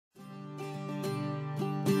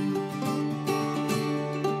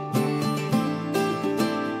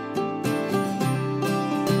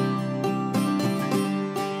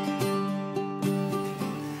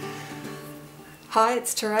Hi,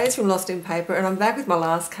 it's Therese from Lostinpaper, and I'm back with my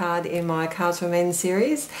last card in my Cards4Men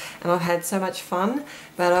series, and I've had so much fun,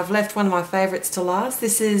 but I've left one of my favourites to last.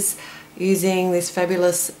 This is using this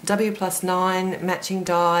fabulous W+9 matching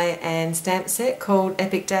die and stamp set called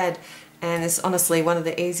Epic Dad, and it's honestly one of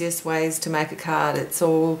the easiest ways to make a card. It's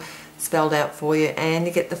all spelled out for you, and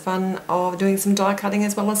you get the fun of doing some die cutting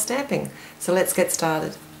as well as stamping. So let's get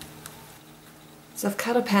started. So I've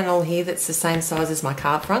cut a panel here that's the same size as my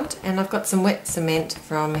card front, and I've got some wet cement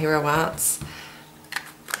from Hero Arts,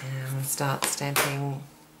 and I'm going to start stamping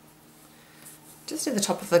just at the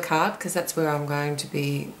top of the card because that's where I'm going to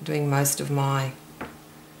be doing most of my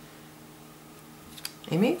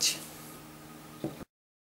image.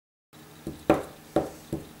 The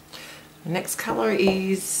next colour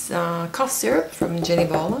is cough syrup from Jenny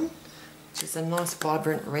Bolan, which is a nice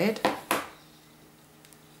vibrant red.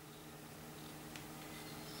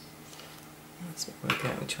 Let's work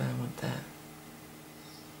out which way I want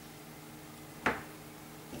that.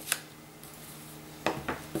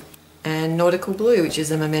 And nautical blue, which is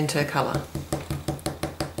a memento colour.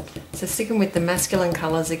 So sticking with the masculine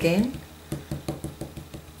colours again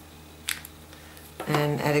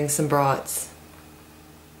and adding some brights.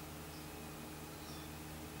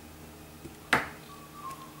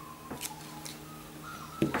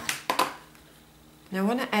 Now I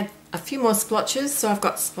want to add a few more splotches, so I've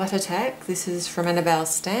got Splatter Tack. This is from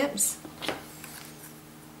Annabelle's Stamps.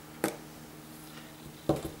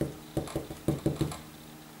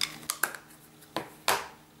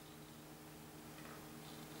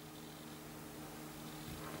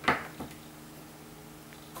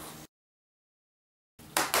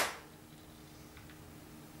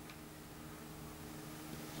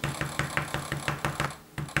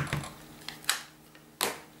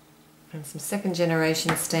 And some second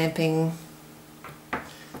generation stamping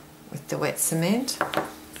with the wet cement. So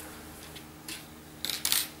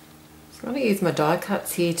I'm going to use my die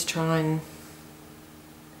cuts here to try and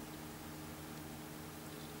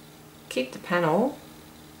keep the panel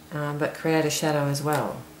but create a shadow as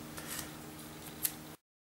well.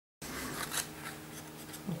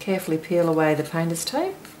 And carefully peel away the painter's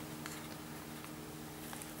tape.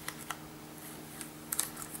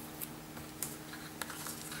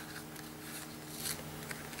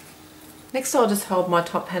 Next I'll just hold my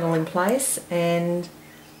top panel in place and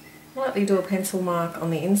lightly do a pencil mark on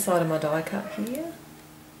the inside of my die cut here.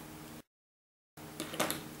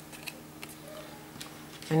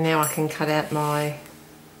 And now I can cut out my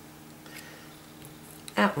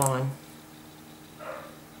outline.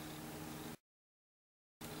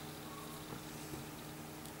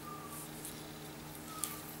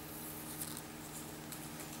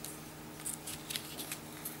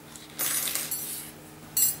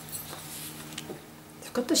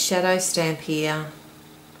 I've got the shadow stamp here,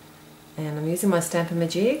 and I'm using my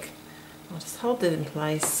Stamp-A-Majig. I'll just hold it in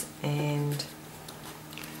place and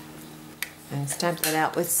stamp that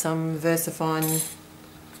out with some VersaFine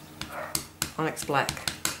Onyx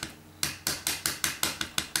Black.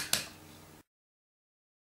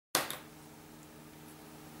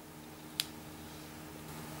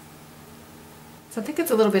 So I think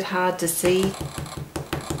it's a little bit hard to see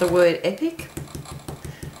the word epic.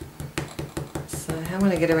 How I'm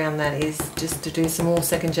going to get around that is just to do some more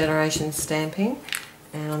second generation stamping,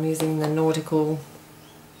 and I'm using the nautical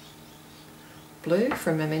blue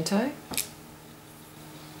from Memento.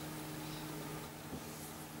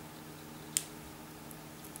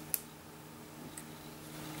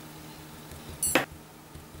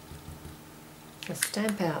 I'll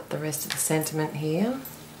stamp out the rest of the sentiment here.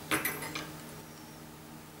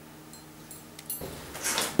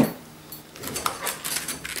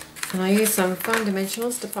 And I use some fun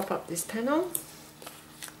dimensionals to pop up this panel.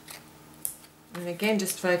 And again,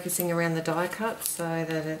 just focusing around the die cut so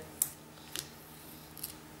that it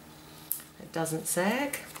doesn't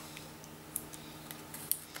sag.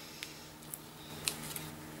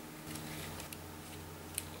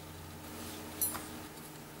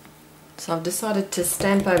 So I've decided to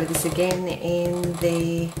stamp over this again in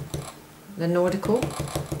the nautical.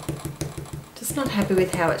 Just not happy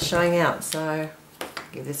with how it's showing out, so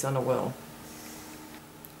give this on a whirl.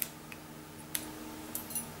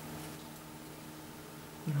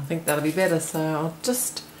 I think that'll be better, so I'll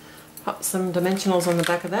just pop some dimensionals on the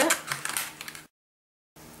back of that.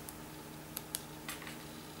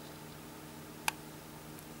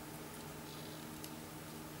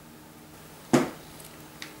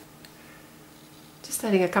 Just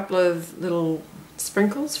adding a couple of little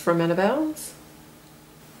sprinkles from Annabelle's.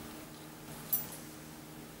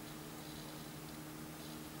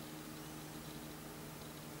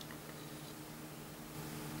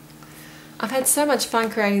 I've had so much fun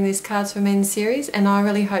creating this Cards for Men series, and I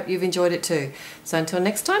really hope you've enjoyed it too. So until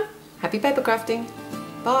next time, happy paper crafting.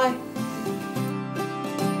 Bye.